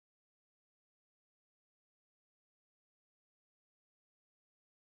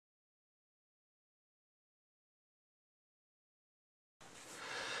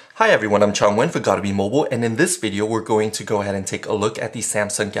Hi everyone, I'm Chong Wen for Gotta Be Mobile, and in this video we're going to go ahead and take a look at the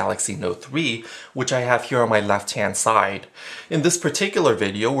Samsung Galaxy Note 3, which I have here on my left hand side. In this particular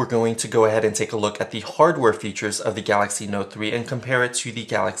video we're going to go ahead and take a look at the hardware features of the Galaxy Note 3 and compare it to the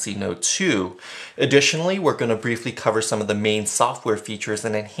Galaxy Note 2. Additionally, we're going to briefly cover some of the main software features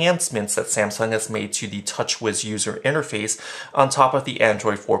and enhancements that Samsung has made to the TouchWiz user interface on top of the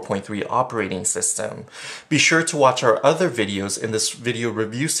Android 4.3 operating system. Be sure to watch our other videos in this video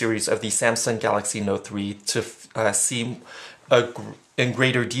review series of the Samsung Galaxy Note 3 to see in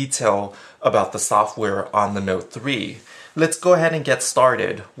greater detail about the software on the Note 3. Let's go ahead and get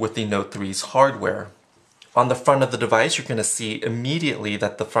started with the Note 3's hardware. On the front of the device, you're going to see immediately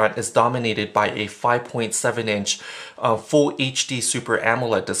that the front is dominated by a 5.7-inch Full HD Super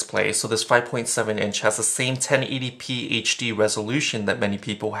AMOLED display. So this 5.7-inch has the same 1080p HD resolution that many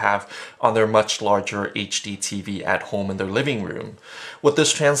people have on their much larger HD TV at home in their living room. What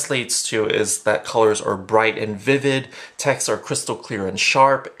this translates to is that colors are bright and vivid, texts are crystal clear and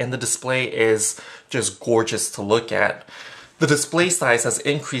sharp, and the display is just gorgeous to look at. The display size has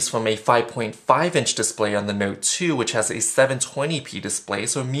increased from a 5.5-inch display on the Note 2, which has a 720p display.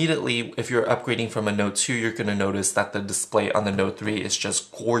 So immediately, if you're upgrading from a Note 2, you're going to notice that the display on the Note 3 is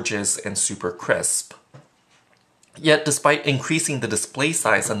just gorgeous and super crisp. Yet, despite increasing the display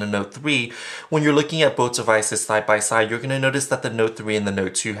size on the Note 3, when you're looking at both devices side by side, you're going to notice that the Note 3 and the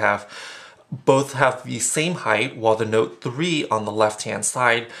Note 2 both have the same height, while the Note 3 on the left-hand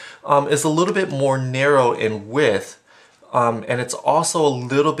side is a little bit more narrow in width. And it's also a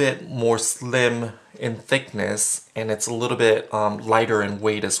little bit more slim in thickness, and it's a little bit lighter in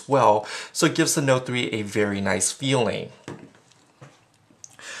weight as well, so it gives the Note 3 a very nice feeling.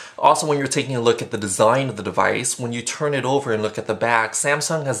 Also, when you're taking a look at the design of the device, when you turn it over and look at the back,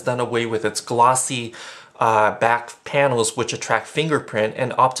 Samsung has done away with its glossy back panels which attract fingerprint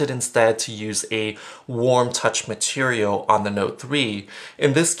and opted instead to use a warm touch material on the Note 3.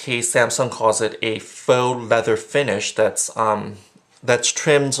 In this case, Samsung calls it a faux leather finish that's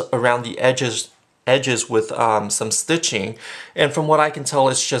trimmed around the edges with some stitching, and from what I can tell,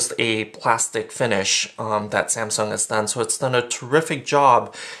 it's just a plastic finish that Samsung has done. So it's done a terrific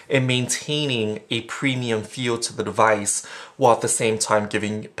job in maintaining a premium feel to the device, while at the same time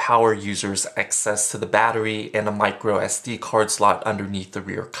giving power users access to the battery and a micro SD card slot underneath the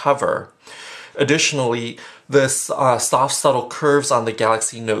rear cover. Additionally, this soft subtle curves on the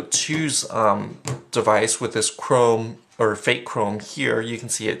Galaxy Note 2's device with this chrome or fake chrome here, you can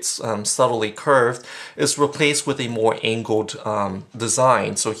see it's subtly curved, is replaced with a more angled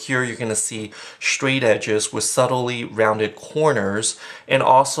design. So here you're going to see straight edges with subtly rounded corners, and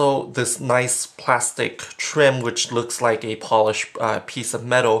also this nice plastic trim which looks like a polished piece of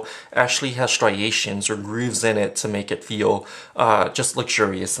metal actually has striations or grooves in it to make it feel just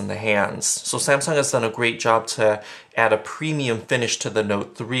luxurious in the hands. So Samsung has done a great job to add a premium finish to the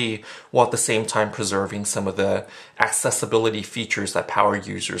Note 3 while at the same time preserving some of the accessibility features that power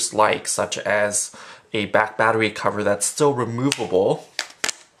users like, such as a back battery cover that's still removable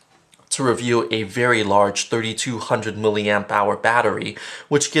to reveal a very large 3200 milliamp hour battery,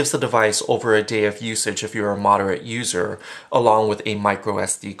 which gives the device over a day of usage if you're a moderate user, along with a micro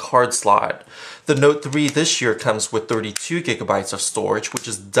SD card slot. The Note 3 this year comes with 32 gigabytes of storage, which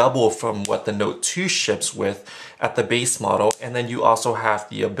is double from what the Note 2 ships with at the base model, and then you also have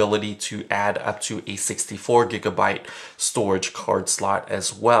the ability to add up to a 64 gigabyte storage card slot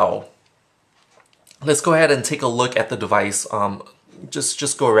as well. Let's go ahead and take a look at the device.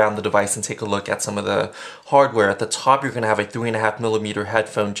 Just go around the device and take a look at some of the hardware. At the top, you're going to have a 3.5mm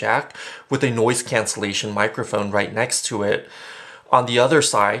headphone jack with a noise cancellation microphone right next to it. On the other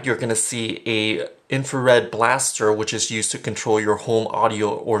side, you're going to see a infrared blaster, which is used to control your home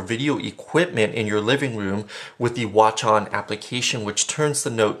audio or video equipment in your living room with the Watch On application, which turns the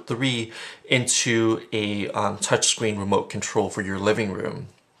Note 3 into a touchscreen remote control for your living room.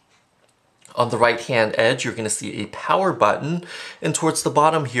 On the right-hand edge, you're going to see a power button, and towards the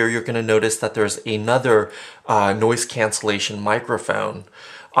bottom here, you're going to notice that there's another noise cancellation microphone.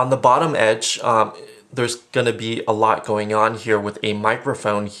 On the bottom edge, there's going to be a lot going on here with a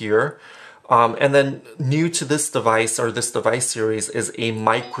microphone here. And then new to this device, or this device series, is a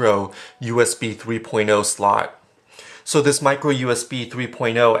micro USB 3.0 slot. So this micro USB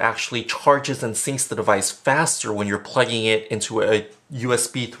 3.0 actually charges and syncs the device faster when you're plugging it into a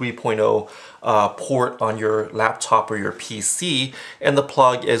USB 3.0 port on your laptop or your PC, and the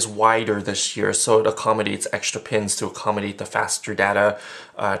plug is wider this year, so it accommodates extra pins to accommodate the faster data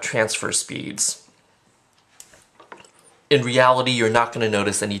transfer speeds. In reality, you're not going to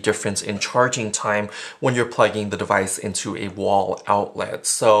notice any difference in charging time when you're plugging the device into a wall outlet.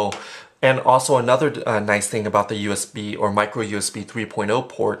 So, and also another nice thing about the USB or micro USB 3.0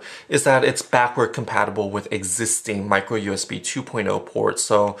 port is that it's backward compatible with existing micro USB 2.0 ports.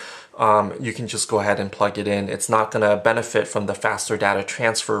 So you can just go ahead and plug it in. It's not going to benefit from the faster data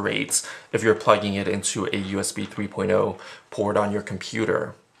transfer rates if you're plugging it into a USB 3.0 port on your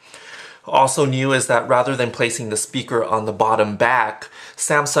computer. Also new is that rather than placing the speaker on the bottom back,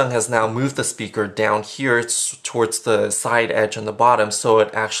 Samsung has now moved the speaker down here towards the side edge on the bottom, so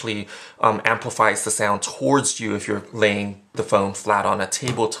it actually amplifies the sound towards you if you're laying the phone flat on a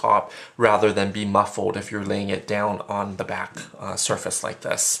tabletop rather than be muffled if you're laying it down on the back surface like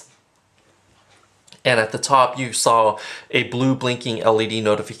this. And at the top, you saw a blue blinking LED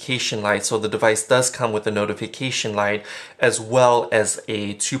notification light. So the device does come with a notification light as well as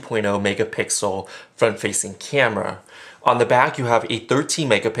a 2.0 megapixel front-facing camera. On the back, you have a 13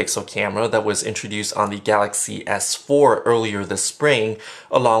 megapixel camera that was introduced on the Galaxy S4 earlier this spring,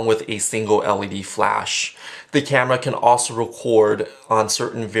 along with a single LED flash. The camera can also record on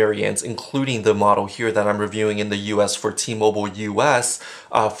certain variants, including the model here that I'm reviewing in the US for T-Mobile US,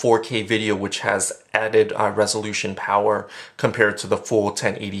 4K video, which has added resolution power compared to the full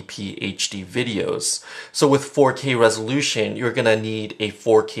 1080p HD videos. So with 4K resolution, you're gonna need a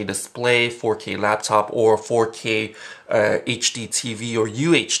 4K display, 4K laptop, or 4K HD TV or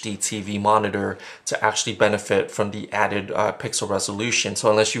UHD TV monitor to actually benefit from the added pixel resolution. So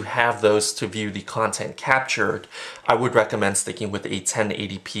unless you have those to view the content captured, I would recommend sticking with a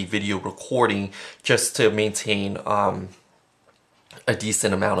 1080p video recording just to maintain a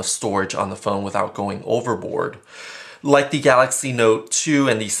decent amount of storage on the phone without going overboard. Like the Galaxy Note 2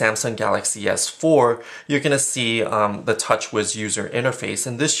 and the Samsung Galaxy S4, you're going to see the TouchWiz user interface.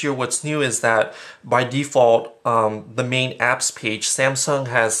 And this year what's new is that by default, the main apps page, Samsung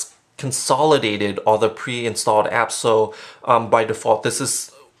has consolidated all the pre-installed apps. So by default,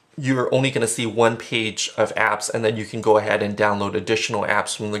 you're only going to see one page of apps, and then you can go ahead and download additional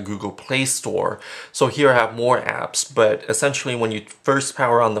apps from the Google Play Store. So here I have more apps, but essentially when you first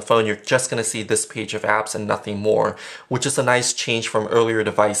power on the phone, you're just going to see this page of apps and nothing more, which is a nice change from earlier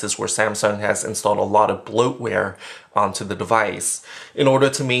devices where Samsung has installed a lot of bloatware onto the device. In order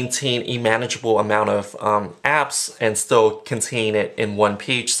to maintain a manageable amount of apps and still contain it in one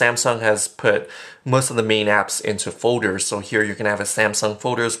page, Samsung has put most of the main apps into folders. So here you're going to have a Samsung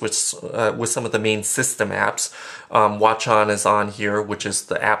folders with some of the main system apps. Watch On is on here, which is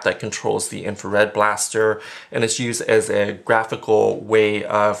the app that controls the infrared blaster, and it's used as a graphical way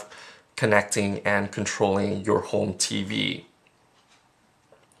of connecting and controlling your home TV.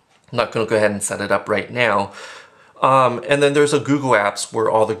 I'm not going to go ahead and set it up right now. And then there's a Google Apps where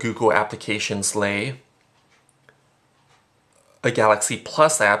all the Google applications lay. A Galaxy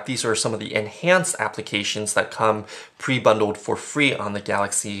Plus app. These are some of the enhanced applications that come pre-bundled for free on the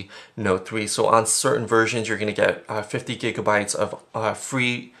Galaxy Note 3. So on certain versions, you're going to get 50 gigabytes of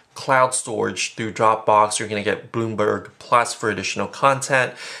free cloud storage through Dropbox. You're going to get Bloomberg Plus for additional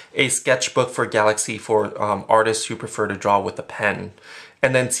content, a sketchbook for Galaxy for artists who prefer to draw with a pen.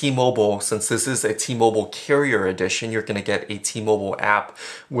 And then T-Mobile, since this is a T-Mobile Carrier Edition, you're going to get a T-Mobile app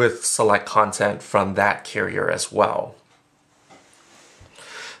with select content from that carrier as well.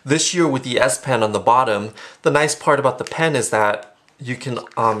 This year with the S Pen on the bottom, the nice part about the pen is that you can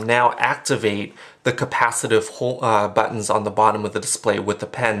now activate the capacitive buttons on the bottom of the display with the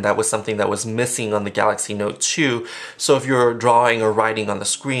pen. That was something that was missing on the Galaxy Note 2. So if you're drawing or writing on the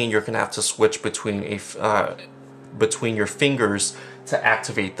screen, you're going to have to switch between your fingers to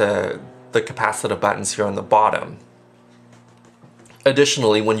activate the capacitive buttons here on the bottom.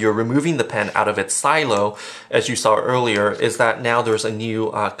 Additionally, when you're removing the pen out of its silo, as you saw earlier, is that now there's a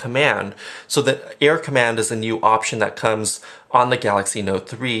new command. So the Air command is a new option that comes on the Galaxy Note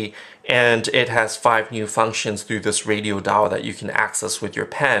 3, and it has 5 new functions through this radio dial that you can access with your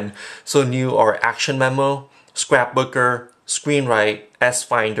pen. So new are Action Memo, Scrapbooker, ScreenWrite,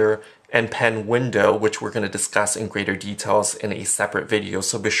 S-Finder, and Pen Window, which we're going to discuss in greater details in a separate video,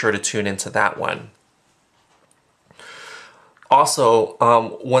 so be sure to tune into that one. Also,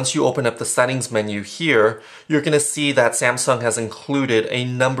 once you open up the settings menu here, you're going to see that Samsung has included a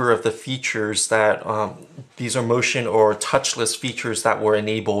number of the features that, these are motion or touchless features that were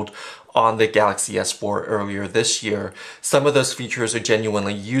enabled on the Galaxy S4 earlier this year. Some of those features are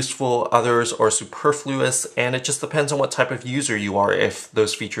genuinely useful, others are superfluous, and it just depends on what type of user you are if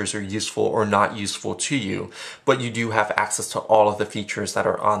those features are useful or not useful to you. But you do have access to all of the features that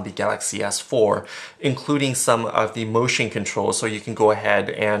are on the Galaxy S4, including some of the motion controls. So you can go ahead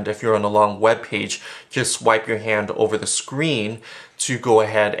and, if you're on a long web page, just swipe your hand over the screen to go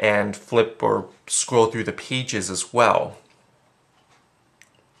ahead and flip or scroll through the pages as well.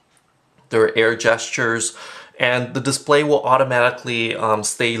 There are air gestures, and the display will automatically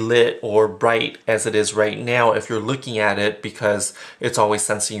stay lit or bright as it is right now if you're looking at it, because it's always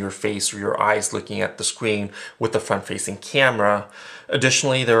sensing your face or your eyes looking at the screen with the front-facing camera.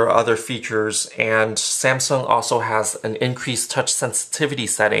 Additionally, there are other features, and Samsung also has an increased touch sensitivity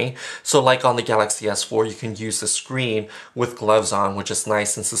setting. So like on the Galaxy S4, you can use the screen with gloves on, which is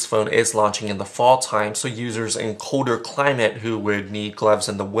nice since this phone is launching in the fall time. So users in colder climate who would need gloves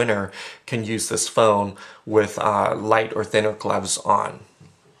in the winter can use this phone with light or thinner gloves on.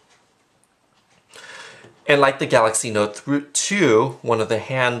 And like the Galaxy Note 2, one of the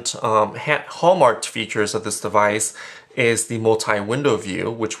hallmarked features of this device is the multi-window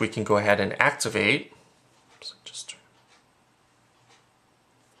view, which we can go ahead and activate.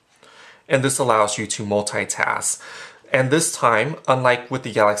 And this allows you to multitask. And this time, unlike with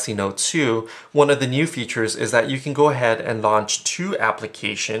the Galaxy Note 2, one of the new features is that you can go ahead and launch 2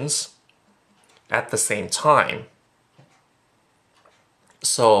 applications at the same time.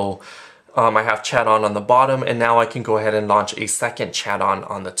 So I have Chat On the bottom, and now I can go ahead and launch a second Chat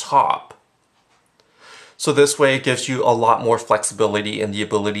On the top. So this way it gives you a lot more flexibility in the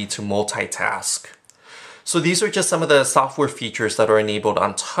ability to multitask. So these are just some of the software features that are enabled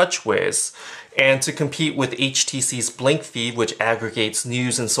on TouchWiz. And to compete with HTC's Blink feed, which aggregates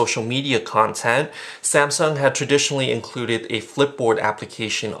news and social media content, Samsung had traditionally included a Flipboard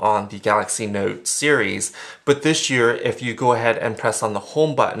application on the Galaxy Note series. But this year, if you go ahead and press on the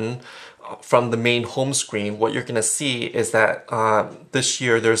home button from the main home screen, what you're going to see is that this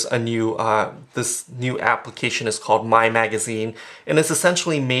year there's a new, this new application is called My Magazine, and it's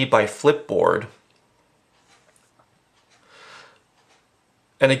essentially made by Flipboard.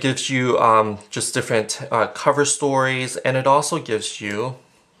 And it gives you just different cover stories, and it also gives you,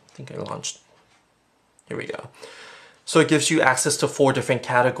 I think I launched, here we go. So it gives you access to 4 different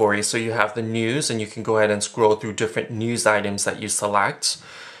categories. So you have the news, and you can go ahead and scroll through different news items that you select.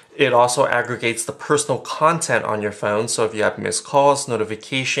 It also aggregates the personal content on your phone. So if you have missed calls,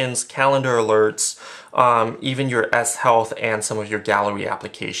 notifications, calendar alerts, even your S Health and some of your gallery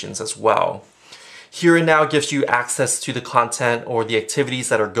applications as well. Here and Now gives you access to the content or the activities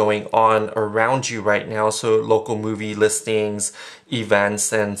that are going on around you right now. So local movie listings,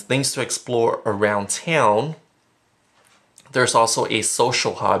 events, and things to explore around town. There's also a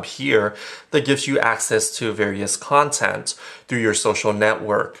social hub here that gives you access to various content through your social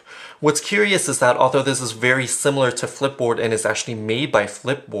network. What's curious is that although this is very similar to Flipboard and is actually made by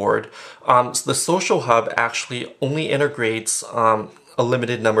Flipboard, the social hub actually only integrates a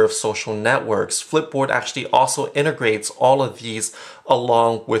limited number of social networks. Flipboard actually also integrates all of these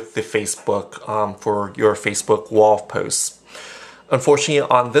along with the Facebook for your Facebook wall posts. Unfortunately,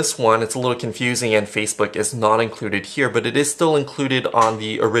 on this one, it's a little confusing and Facebook is not included here, but it is still included on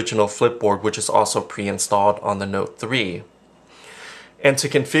the original Flipboard, which is also pre-installed on the Note 3. And to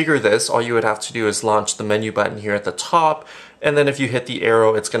configure this, all you would have to do is launch the menu button here at the top, and then if you hit the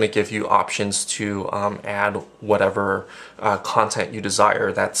arrow, it's going to give you options to add whatever content you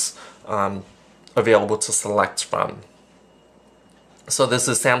desire that's available to select from. So this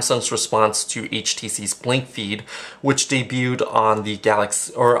is Samsung's response to HTC's Blink feed, which debuted on the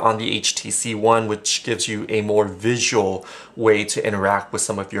Galaxy or on the HTC One, which gives you a more visual way to interact with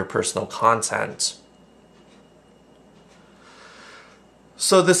some of your personal content.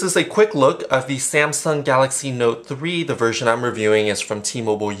 So this is a quick look of the Samsung Galaxy Note 3. The version I'm reviewing is from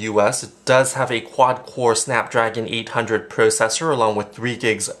T-Mobile US. It does have a quad-core Snapdragon 800 processor along with 3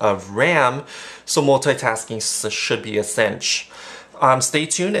 gigs of RAM, so multitasking should be a cinch. Stay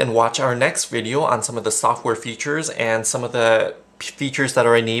tuned and watch our next video on some of the software features and some of the features that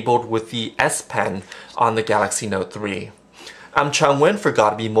are enabled with the S Pen on the Galaxy Note 3. I'm Chung Nguyen for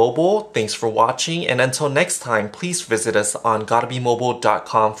Gotta Be Mobile. Thanks for watching, and until next time, please visit us on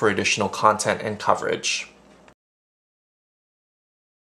gottabemobile.com for additional content and coverage.